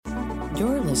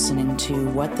You're listening to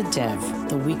What the Dev,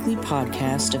 the weekly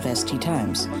podcast of ST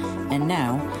Times. And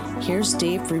now, here's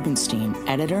Dave Rubenstein,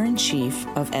 Editor-in-Chief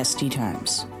of ST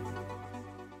Times.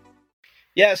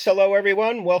 Yes, hello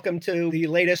everyone. Welcome to the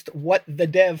latest What the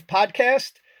Dev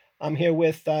podcast. I'm here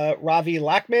with Ravi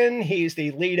Lachman. He's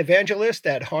the lead evangelist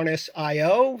at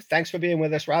Harness.io. Thanks for being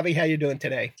with us, Ravi. How are you doing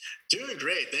today? Doing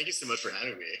great. Thank you so much for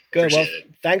having me. Good. Well,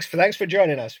 thanks for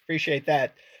joining us. Appreciate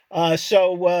that.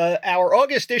 So our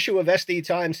August issue of SD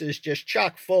Times is just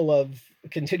chock full of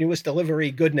continuous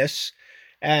delivery goodness.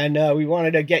 And we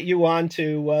wanted to get you on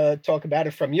to talk about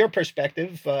it from your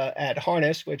perspective at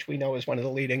Harness, which we know is one of the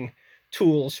leading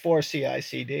tools for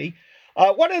CI/CD.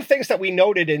 One of the things that we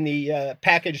noted in the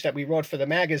package that we wrote for the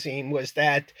magazine was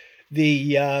that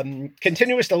the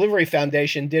Continuous Delivery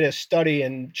Foundation did a study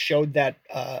and showed that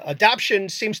adoption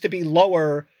seems to be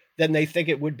lower than they think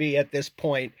it would be at this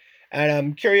point. And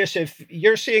I'm curious if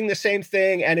you're seeing the same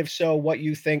thing, and if so, what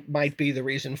you think might be the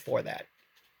reason for that.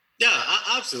 Yeah,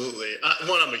 absolutely.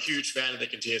 One, I'm a huge fan of the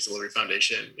Continuous Delivery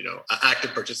Foundation. You know,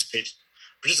 active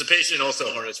participation,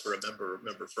 also Harness for a member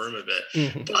firm of it.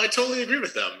 Mm-hmm. But I totally agree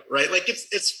with them, right? Like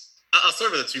it's. I'll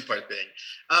start with a two-part thing.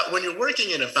 When you're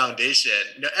working in a foundation,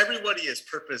 you know, everybody is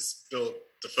purpose-built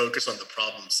to focus on the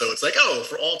problem. So it's like, oh,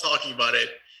 if we're all talking about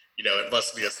it, you know, it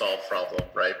must be a solved problem,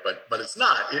 right? But it's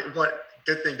not.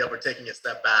 Good thing that we're taking a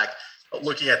step back,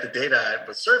 looking at the data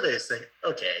with surveys, saying,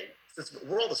 okay,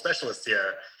 we're all the specialists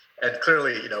here, and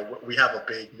clearly, you know, we have a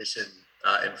big mission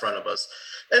in front of us.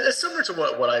 And it's similar to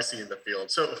what I see in the field.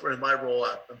 So in my role,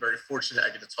 I'm very fortunate. I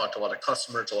get to talk to a lot of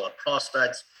customers, a lot of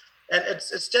prospects. And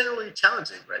it's generally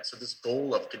challenging, right? So this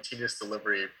goal of continuous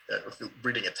delivery,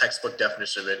 reading a textbook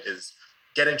definition of it, is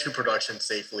getting to production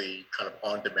safely, kind of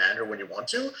on demand or when you want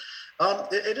to.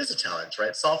 It is a challenge,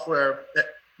 right? Softwares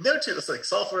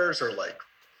are like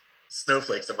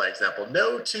snowflakes, in my example.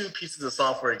 No two pieces of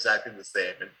software exactly the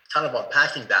same. And kind of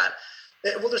unpacking that,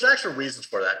 there's actual reasons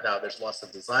for that. Now, there's lots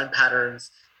of design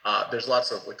patterns. There's lots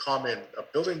of common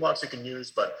building blocks you can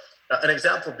use, but an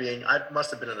example being, I must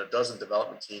have been in a dozen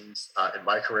development teams in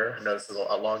my career. I know this is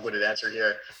a long-winded answer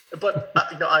here, but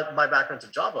my background's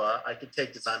in Java. I could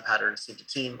take design patterns team to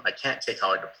team. I can't take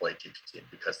how I deploy team to team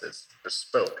because it's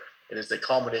bespoke. It is a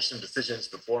culmination of decisions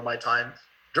before my time,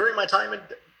 during my time, and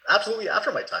absolutely after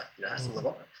my time. You know, it has to live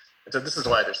on. And so this is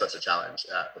why there's such a challenge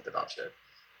with adoption.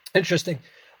 Interesting.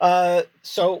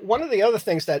 So one of the other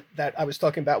things that I was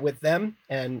talking about with them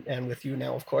and with you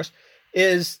now, of course,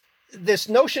 is this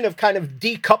notion of kind of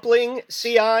decoupling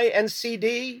CI and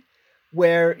CD,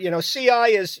 where, you know,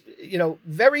 CI is, you know,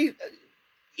 very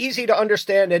easy to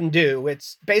understand and do.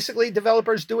 It's basically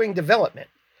developers doing development.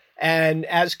 And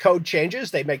as code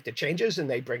changes, they make the changes and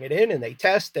they bring it in and they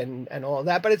test and all of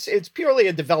that. But it's purely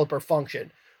a developer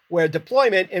function, where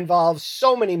deployment involves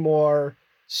so many more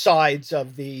sides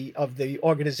of the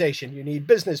organization. You need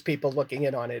business people looking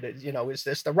in on it. You know, is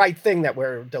this the right thing that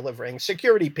we're delivering?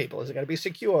 Security people, is it going to be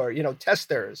secure? You know,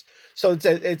 testers. So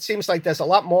it seems like there's a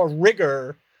lot more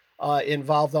rigor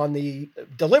involved on the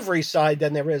delivery side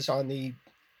than there is on the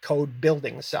code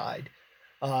building side.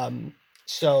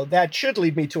 So that should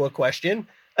lead me to a question,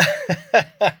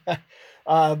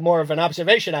 more of an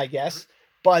observation, I guess.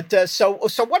 But so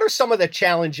what are some of the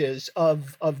challenges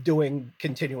of doing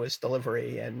continuous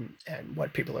delivery and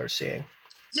what people are seeing?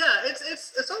 Yeah,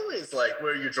 it's always like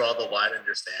where you draw the line in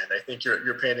your sand. I think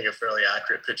you're painting a fairly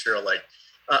accurate picture of like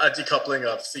a decoupling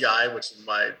of CI, which in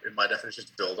my definition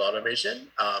is build automation.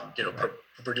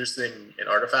 Producing an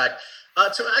artifact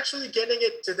to actually getting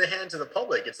it to the hands of the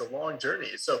public. It's a long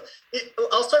journey. So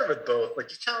I'll start with both. Like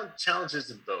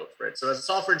challenges in both, right? So as a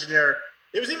software engineer,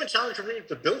 it was even challenging for me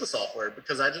to build the software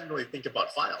because I didn't really think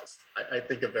about files. I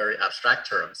think of very abstract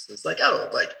terms. It's like, I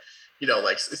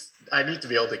need to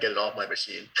be able to get it off my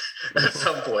machine at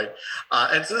some point.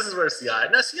 And so this is where CI.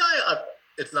 Now CI,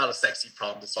 it's not a sexy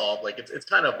problem to solve. Like it's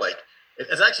kind of like,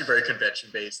 it's actually very convention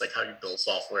based. Like how you build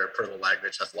software per the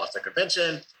language has lots of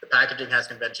convention. The packaging has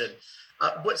convention.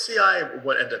 But CI,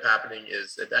 what ended up happening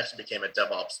is it actually became a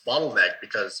DevOps bottleneck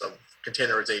because of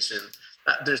containerization.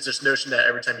 There's this notion that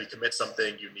every time you commit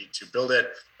something, you need to build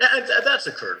it. And that's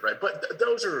occurred, right? But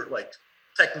those are like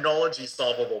technology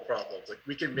solvable problems. Like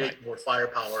we can make more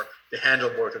firepower to handle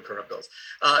more concurrent builds.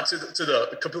 To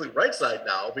the completely right side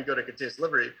now, we go to continuous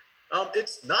delivery.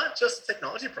 It's not just a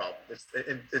technology problem. It's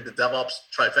in the DevOps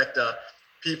trifecta,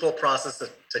 people, process, and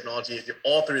technology.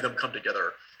 All three of them come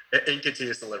together in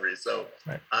continuous delivery. So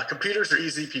computers are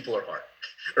easy, people are hard,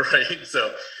 right?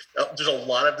 So there's a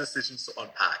lot of decisions to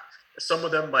unpack. Some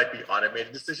of them might be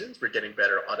automated decisions. We're getting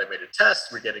better at automated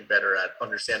tests. We're getting better at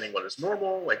understanding what is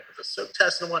normal, like with the SOAP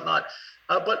test and whatnot.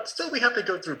 but still we have to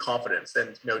go through confidence.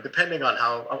 And, depending on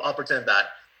how, I'll pretend that,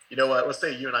 let's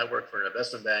say you and I work for an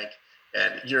investment bank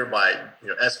and you're my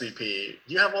SVP,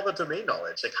 you have all the domain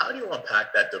knowledge. Like, how do you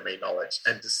unpack that domain knowledge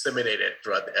and disseminate it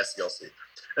throughout the SDLC?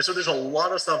 And so there's a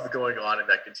lot of stuff going on in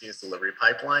that continuous delivery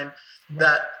pipeline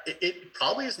that it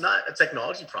probably is not a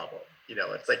technology problem.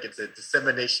 It's a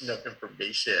dissemination of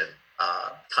information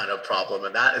kind of problem.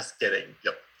 And that is getting,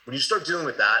 when you start dealing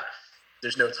with that,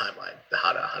 there's no timeline to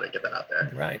how to get that out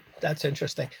there. Right. That's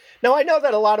interesting. Now, I know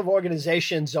that a lot of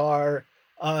organizations are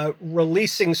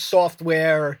releasing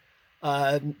software.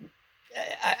 I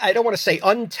don't want to say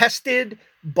untested,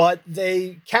 but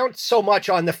they count so much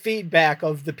on the feedback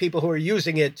of the people who are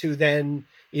using it to then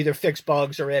either fix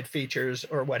bugs or add features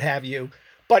or what have you.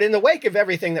 But in the wake of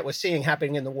everything that we're seeing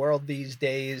happening in the world these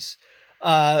days,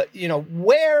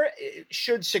 where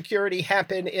should security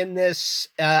happen in this?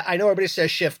 I know everybody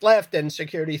says shift left and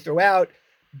security throughout,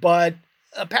 but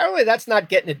apparently that's not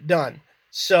getting it done.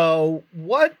 So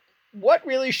what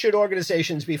really should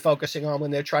organizations be focusing on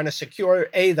when they're trying to secure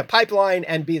A, the pipeline,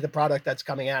 and B, the product that's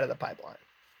coming out of the pipeline?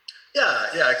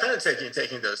 Yeah, kind of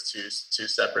taking those two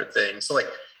separate things. So like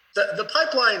the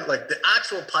pipeline, like the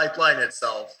actual pipeline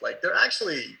itself, like there are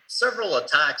actually several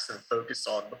attacks and focus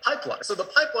on the pipeline. So the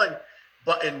pipeline,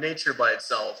 but in nature by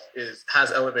itself,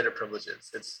 has elevated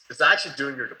privileges. It's actually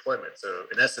doing your deployment. So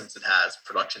in essence, it has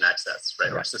production access,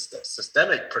 right? Or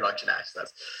systemic production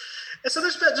access. And so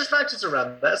there's factors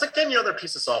around that. It's like any other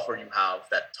piece of software you have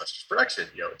that touches production.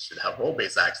 It should have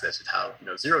role-based access. It should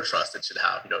have zero trust. It should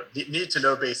have need to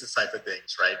know basis type of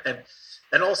things, right?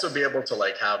 And also be able to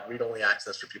like have read-only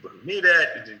access for people who need it.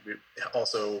 And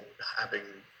also having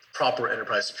proper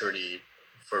enterprise security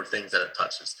for things that it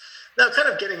touches. Now, kind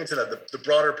of getting into the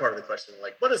broader part of the question,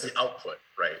 like what is the output,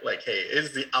 right? Like, hey,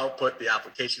 is the output, the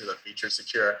application of the feature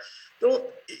secure? Well,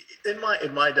 in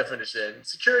my definition,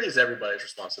 security is everybody's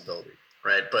responsibility,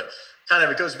 right? But kind of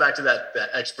it goes back to that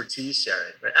expertise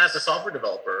sharing, right? As a software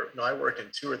developer, I work in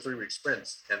 2 or 3 week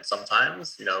sprints, and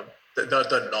sometimes,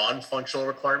 the non-functional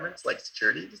requirements like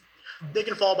security, they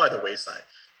can fall by the wayside.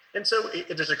 And so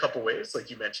there's a couple ways, like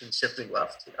you mentioned, shifting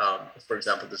left. For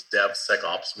example, this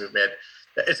DevSecOps movement.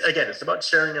 It's about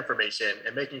sharing information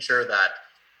and making sure that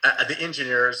the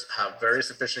engineers have very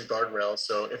sufficient guardrails.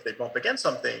 So if they bump against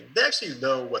something, they actually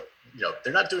know what,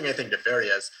 they're not doing anything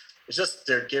nefarious. It's just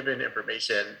they're given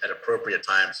information at appropriate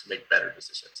times to make better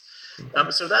decisions.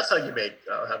 So that's how you make,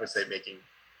 I would say,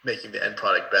 making the end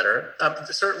product better.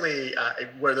 Certainly,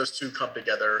 where those two come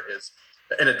together is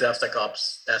in a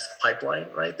DevSecOps-esque pipeline,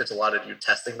 right? There's a lot of new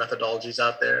testing methodologies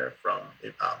out there from,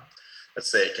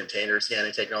 let's say, container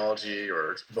scanning technology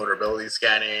or vulnerability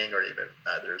scanning, or even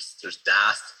there's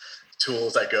DAST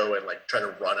tools that go and like try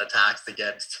to run attacks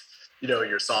against,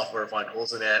 your software, find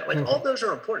holes in it. Like all those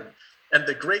are important. And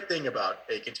the great thing about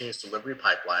a continuous delivery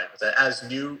pipeline is that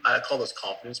I call those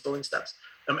confidence building steps.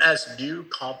 As new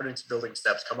confidence building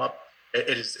steps come up,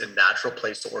 it is a natural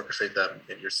place to orchestrate them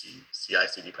in your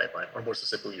CI/CD pipeline, or more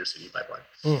specifically your CD pipeline.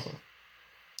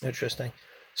 Mm-hmm. Interesting.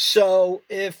 So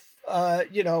if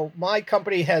my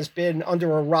company has been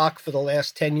under a rock for the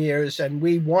last 10 years and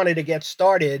we wanted to get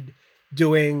started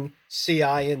doing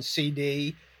CI and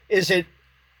CD, is it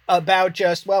about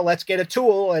just, let's get a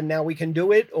tool and now we can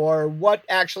do it? Or what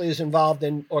actually is involved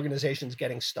in organizations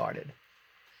getting started?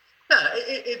 Yeah,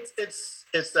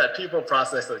 it's that people,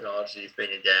 process, technology thing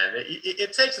again.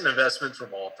 It takes an investment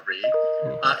from all three.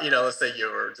 Let's say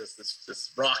you're just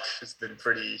this rock has been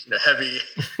pretty heavy,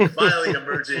 finally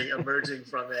emerging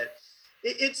from it.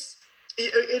 It's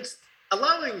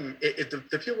allowing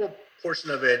the people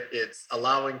portion of it. It's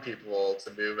allowing people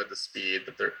to move at the speed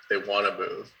that they want to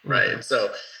move, right? And so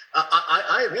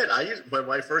I admit, when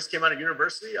I first came out of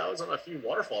university, I was on a few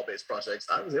waterfall based projects.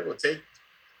 I was able to take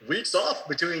weeks off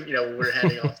between, when we were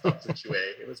handing off stuff to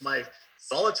QA. It was my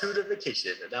solitude of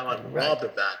vacation, and now I'm robbed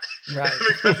of that. Right.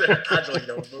 Because they're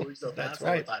agile, moving so fast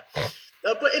all the time. Right.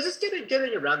 But it's just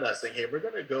getting around that, saying, hey, we're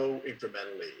going to go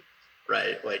incrementally,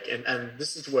 right? Like, and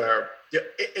this is where,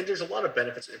 and there's a lot of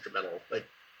benefits of incremental. Like,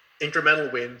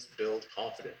 incremental wins build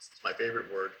confidence. It's my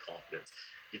favorite word, confidence.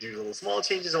 You do little small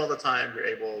changes all the time. You're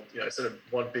able, instead of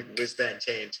one big whiz bang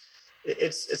change,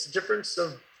 it's the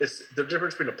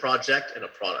difference between a project and a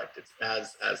product. It's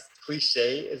as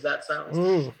cliche as that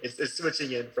sounds. It's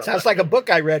switching in from. Sounds like a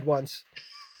book I read once.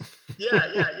 Yeah.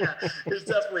 It's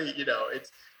definitely,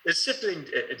 it's shifting.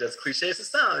 It as cliche as it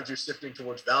sounds, you're shifting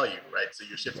towards value, right? So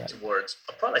you're shifting towards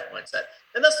a product mindset,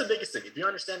 and that's the biggest thing. If you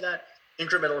understand that,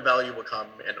 incremental value will come,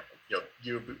 and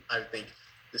I think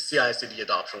the CI/CD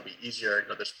adoption will be easier.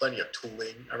 There's plenty of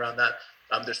tooling around that.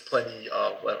 There's plenty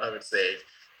of, I would say,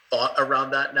 thought around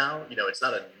that now. It's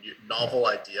not a novel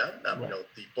idea. Right.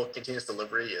 The book Continuous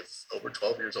Delivery is over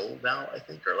 12 years old now, I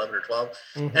think, or 11 or 12.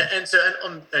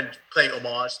 Mm-hmm. And paying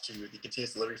homage to the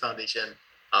Continuous Delivery Foundation,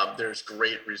 there's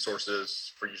great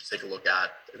resources for you to take a look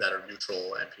at that are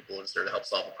neutral and people who are there to help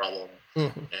solve a problem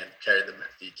and carry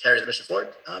the mission forward.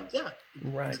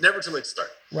 Right. It's never too late to start.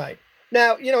 Right.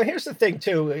 Now, here's the thing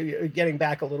too, getting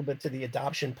back a little bit to the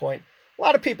adoption point. A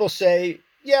lot of people say,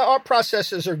 yeah, our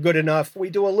processes are good enough.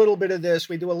 We do a little bit of this,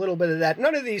 we do a little bit of that.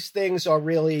 None of these things are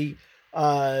really,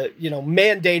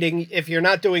 mandating if you're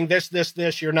not doing this,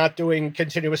 you're not doing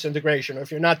continuous integration. Or if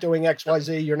you're not doing X, Y,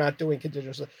 Z, you're not doing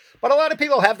continuous. But a lot of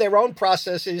people have their own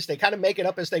processes. They kind of make it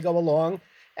up as they go along.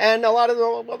 And a lot of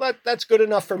them, well, that's good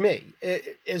enough for me.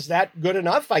 Is that good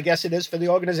enough? I guess it is for the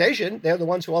organization. They're the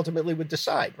ones who ultimately would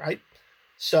decide, right?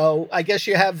 So I guess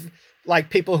you have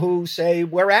like people who say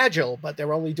we're agile, but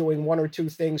they're only doing one or two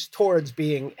things towards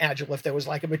being agile. If there was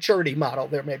like a maturity model,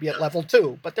 they're maybe at level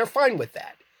 2, but they're fine with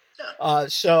that.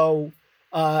 So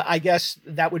I guess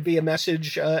that would be a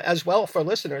message as well for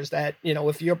listeners that,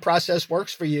 if your process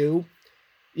works for you,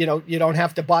 you don't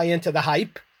have to buy into the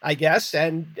hype, I guess,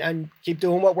 and keep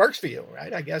doing what works for you,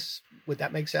 right? I guess, would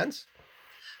that make sense?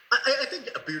 I think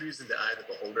beauty is in the eye of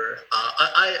the beholder.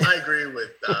 I agree with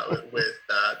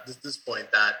this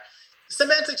point that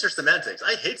semantics are semantics.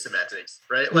 I hate semantics,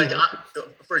 right? Like,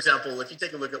 for example, if you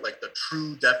take a look at like the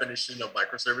true definition of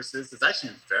microservices, it's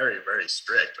actually very, very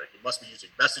strict. Right? You must be using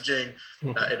messaging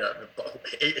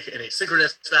in a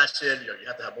synchronous fashion. You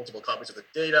have to have multiple copies of the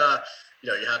data.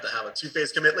 You have to have a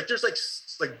two-phase commit. Like, there's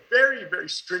like very, very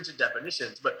stringent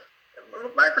definitions, but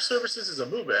microservices is a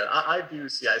movement. I view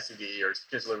CI/CD or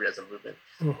continuous delivery as a movement,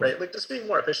 right? Like, just being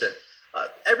more efficient.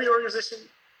 Every organization,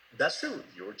 that's true.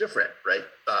 You're different, right?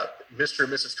 Mr.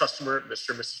 and Mrs. Customer, Mr.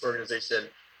 and Mrs. Organization,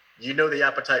 the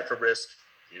appetite for risk,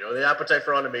 the appetite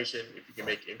for automation. If you can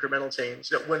make incremental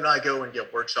change. When I go and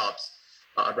get workshops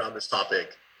around this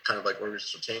topic, kind of like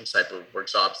organizational change type of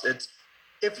workshops, it's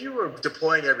if you were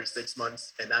deploying every 6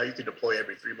 months and now you can deploy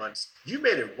every 3 months, you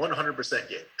made a 100%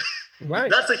 gain.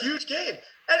 Right. That's a huge gain.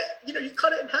 And, you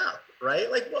cut it in half, right?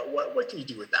 Like, what can you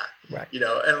do with that? Right.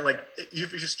 And like,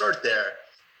 if you start there,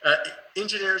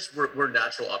 engineers, we're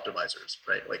natural optimizers,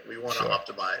 right? Like, we want to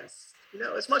optimize,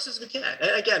 as much as we can. And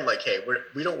again, like, hey,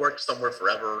 we don't work somewhere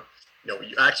forever.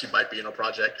 You actually might be in a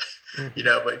project, but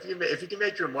if you can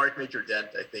make your mark, make your dent,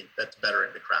 I think that's better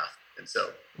in the craft. And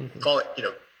so call it,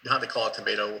 you have to call it a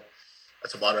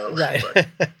tomato, right. but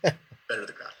better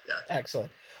the craft. Yeah.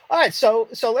 Excellent. All right. So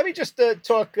let me just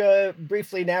talk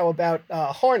briefly now about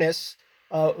Harness,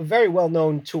 a very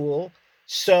well-known tool.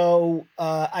 So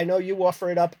I know you offer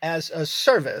it up as a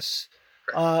service.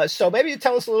 So maybe you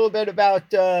tell us a little bit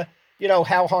about,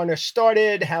 how Harness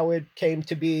started, how it came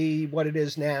to be what it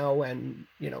is now, and,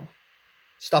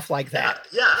 stuff like that.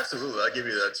 Yeah, absolutely. I'll give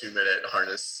you the 2-minute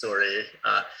Harness story.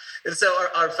 And so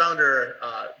our founder,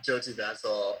 Jyoti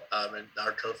Bansal, and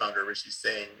our co-founder, Rishi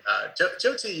Singh,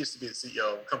 Jyoti used to be the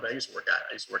CEO of a company I used to work at.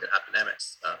 I used to work at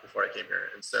Appdynamics before I came here.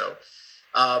 And so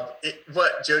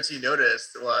what Jyoti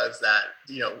noticed was that,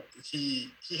 he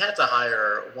had to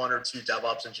hire 1 or 2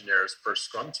 DevOps engineers per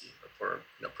Scrum team or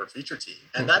per feature team.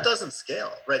 And that doesn't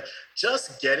scale, right?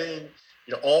 Just getting,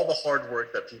 all the hard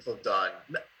work that people have done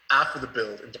after the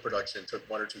build into production took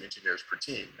 1 or 2 engineers per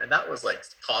team. And that was like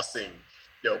costing,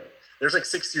 there's like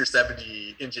 60 or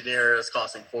 70 engineers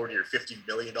costing $40 or $50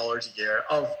 million a year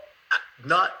of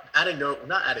not adding no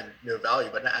value,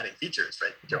 but not adding features,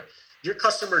 right? Your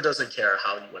customer doesn't care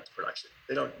how you went to production.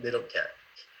 They don't care.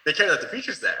 They care that the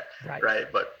feature's there,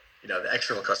 right? But the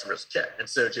external customers care. And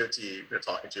so Jyoti,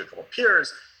 talking to a couple of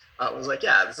peers, was like,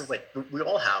 yeah, this is like, we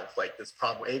all have like this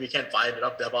problem. A, we can't find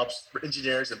enough DevOps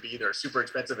engineers, and B, they're super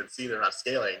expensive, and C, they're not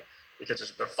scaling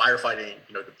because they're firefighting,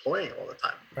 deploying all the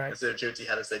time. Right. And so Jyoti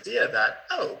had this idea that,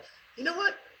 you know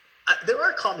what? There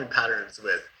are common patterns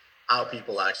with how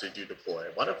people actually do deploy.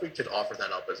 What if we could offer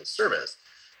that up as a service?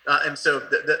 And so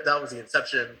that was the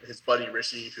inception. His buddy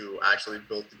Rishi, who actually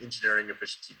built an engineering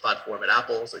efficiency platform at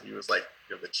Apple, so he was like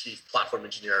the chief platform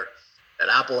engineer at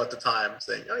Apple at the time,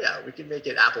 saying, "Oh yeah, we can make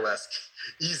it Apple-esque,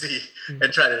 easy,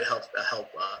 and try to help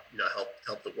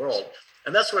the world."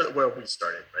 And that's where we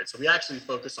started, right? So we actually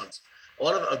focus on a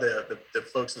lot of the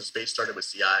folks in the space started with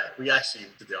CI. We actually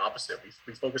did the opposite.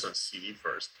 We focused on CD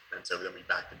first, and so then we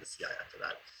backed into CI after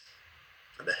that.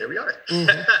 And then here we are.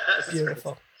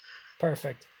 Beautiful,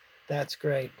 perfect. That's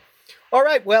great. All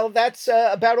right, well, that's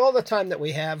about all the time that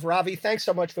we have. Ravi, thanks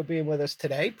so much for being with us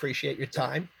today. Appreciate your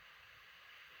time.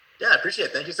 Yeah, I appreciate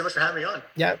it. Thank you so much for having me on.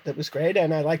 Yeah, that was great.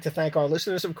 And I'd like to thank our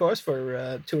listeners, of course,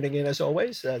 for tuning in as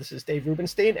always. This is Dave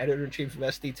Rubenstein, editor-in-chief of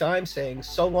SD Times, saying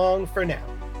so long for now.